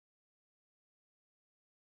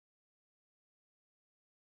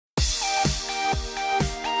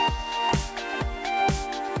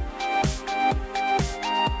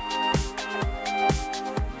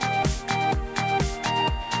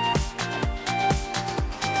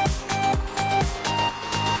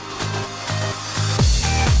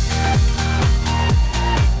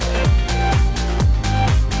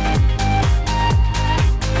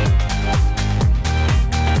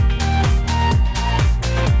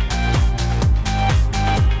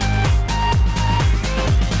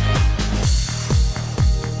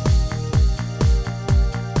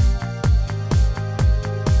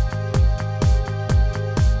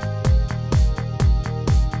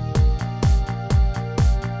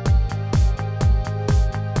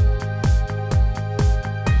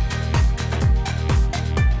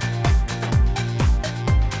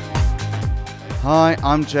Hi,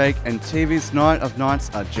 I'm Jake, and TV's Night of Nights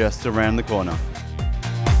are just around the corner.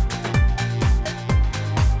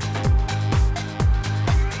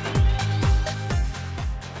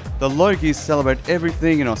 The Logies celebrate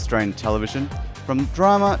everything in Australian television, from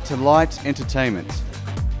drama to light entertainment.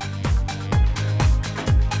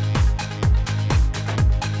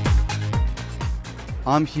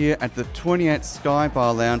 I'm here at the 28th Sky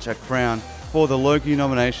Bar Lounge at Crown for the Logie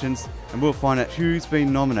nominations, and we'll find out who's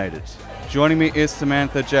been nominated. Joining me is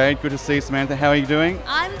Samantha Jade. Good to see you, Samantha. How are you doing?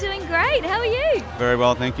 I'm doing great. How are you? Very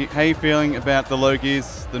well, thank you. How are you feeling about the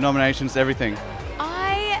Logies, the nominations, everything?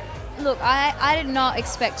 Look, I did not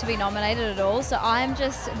expect to be nominated at all, so I'm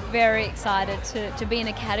just very excited to be in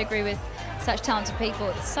a category with such talented people.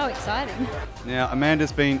 It's so exciting. Now,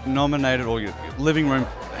 Amanda's been nominated, or your living room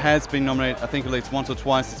has been nominated, I think at least once or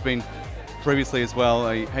twice. It's been previously as well.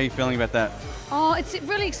 How are you feeling about that? Oh, it's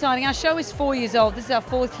really exciting. Our show is 4 years old. This is our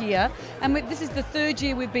 4th year, and this is the 3rd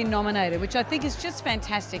year we've been nominated, which I think is just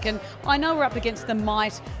fantastic. And I know we're up against the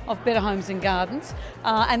might of Better Homes and Gardens,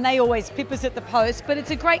 and they always pip us at the post, but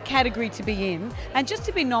it's a great category to be in. And just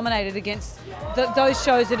to be nominated against those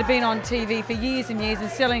shows that have been on TV for years and years and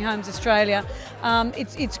Selling Homes Australia,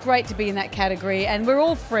 it's great to be in that category, and we're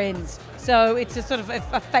all friends. So it's a sort of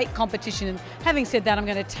a fake competition. And having said that, I'm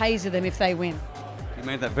going to taser them if they win. You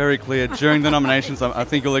made that very clear during the nominations. I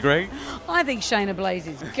think you'll agree. I think Shayna Blaze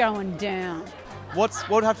is going down. What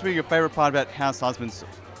would have to be your favourite part about House Husbands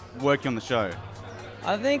working on the show?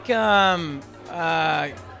 I think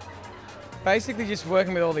basically just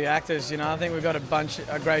working with all the actors. You know, I think we've got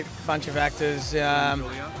a great bunch of actors,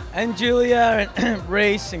 and Julia and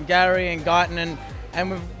Reese and Gary and Guyton, and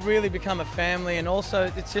we've really become a family. And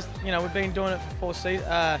also, it's just, you know, we've been doing it for 4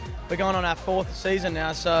 seasons. We're going on our 4th season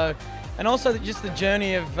now, so. And also just the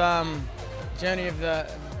journey of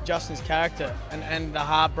Justin's character and the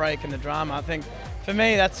heartbreak and the drama. I think for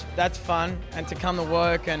me that's fun, and to come to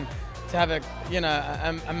work and to have an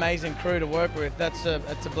amazing crew to work with, it's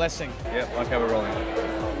a blessing. Yep, like how we're rolling.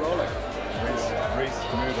 Rolling. Reese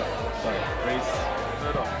Murdoch. Sorry, Reese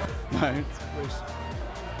Murdoch. No, it's Reese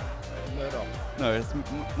Murdoch. No, it's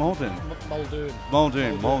Muldoon.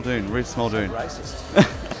 Reese Muldoon. Racist.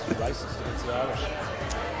 Racist against the Irish.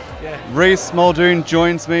 Yeah. Reese Muldoon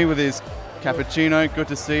joins me with his cappuccino. Good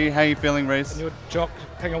to see you. How are you feeling, Reese? And you're Jock.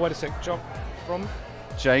 Hang on, wait a sec. Jock from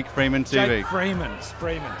Jake Freeman TV. Jake Freeman.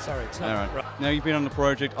 Sorry, it's not. All right. Now you've been on the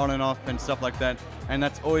project on and off and stuff like that, and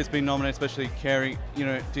that's always been nominated, especially Carrie. You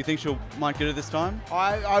know, do you think might get it this time?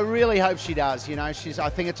 I really hope she does. You know, I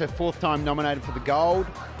think it's her 4th time nominated for the Gold.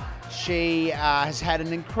 She has had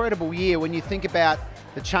an incredible year when you think about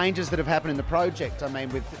the changes that have happened in the project. I mean,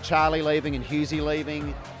 with Charlie leaving and Hughesy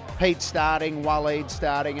leaving, Pete starting, Waleed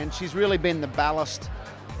starting, and she's really been the ballast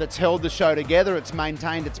that's held the show together. It's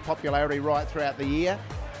maintained its popularity right throughout the year,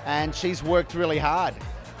 and she's worked really hard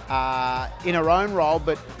in her own role,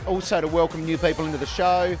 but also to welcome new people into the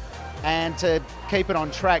show and to keep it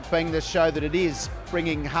on track, being the show that it is,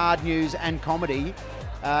 bringing hard news and comedy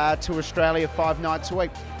to Australia 5 nights a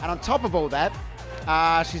week. And on top of all that,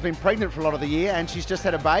 she's been pregnant for a lot of the year, and she's just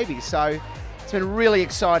had a baby, so it's been a really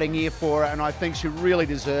exciting year for her, and I think she really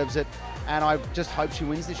deserves it, and I just hope she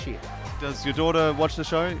wins this year. Does your daughter watch the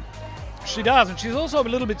show? She does, and she's also a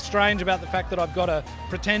little bit strange about the fact that I've got a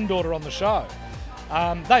pretend daughter on the show.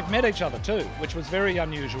 They've met each other too, which was very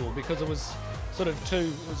unusual, because it was sort of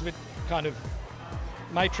it was a bit kind of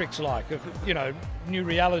Matrix-like, you know, new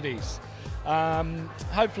realities.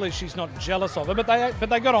 Hopefully she's not jealous of her, but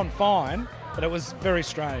they got on fine, but it was very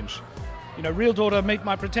strange. You know, real daughter meet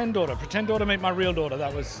my pretend daughter meet my real daughter.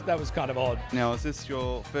 That was kind of odd. Now, is this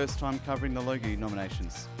your first time covering the Logie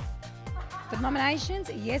nominations? The nominations,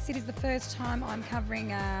 yes, it is the first time I'm covering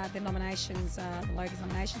the nominations, the Logies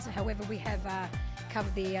nominations. However, we have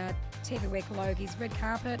covered the TV Week Logies red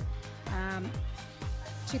carpet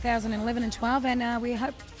 2011 and 12, and we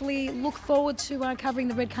hopefully look forward to covering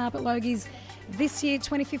the red carpet Logies this year,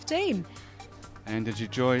 2015. And did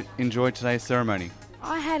you enjoy today's ceremony?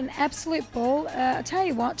 I had an absolute ball. I tell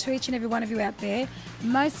you what, to each and every one of you out there,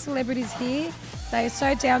 most celebrities here, they are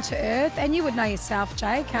so down to earth, and you would know yourself,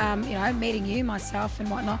 Jake, you know, meeting you, myself and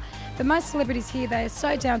whatnot. But most celebrities here, they are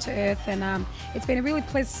so down to earth, and it's been a really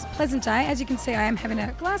pleasant day. As you can see, I am having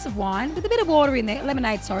a glass of wine with a bit of water in there,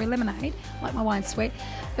 lemonade, like my wine's sweet.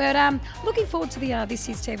 But looking forward to the this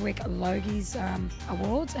year's TV Week Logies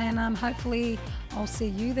Awards, and hopefully I'll see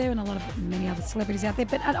you there and many other celebrities out there.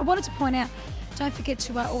 But I wanted to point out, don't forget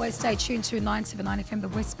to always stay tuned to 979 FM, the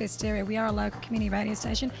West Best area. We are a local community radio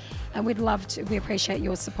station, and we appreciate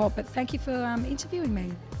your support. But thank you for interviewing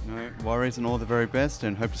me. No worries, and all the very best,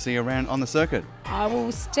 and hope to see you around on the circuit. I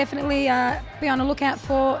will definitely be on the lookout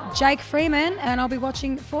for Jake Freeman, and I'll be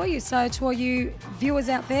watching for you. So to all you viewers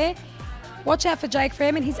out there, watch out for Jake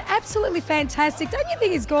Freeman. He's absolutely fantastic. Don't you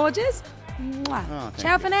think he's gorgeous? Mwah. Oh,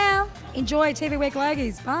 Ciao for now. Enjoy TV Week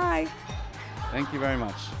Logies. Bye. Thank you very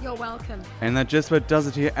much. You're welcome. And that just about does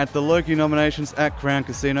it here at the Logie nominations at Crown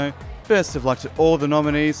Casino. Best of luck to all the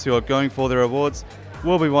nominees who are going for their awards.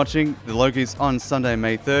 We'll be watching the Logies on Sunday,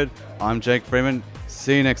 May 3rd. I'm Jake Freeman.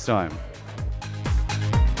 See you next time.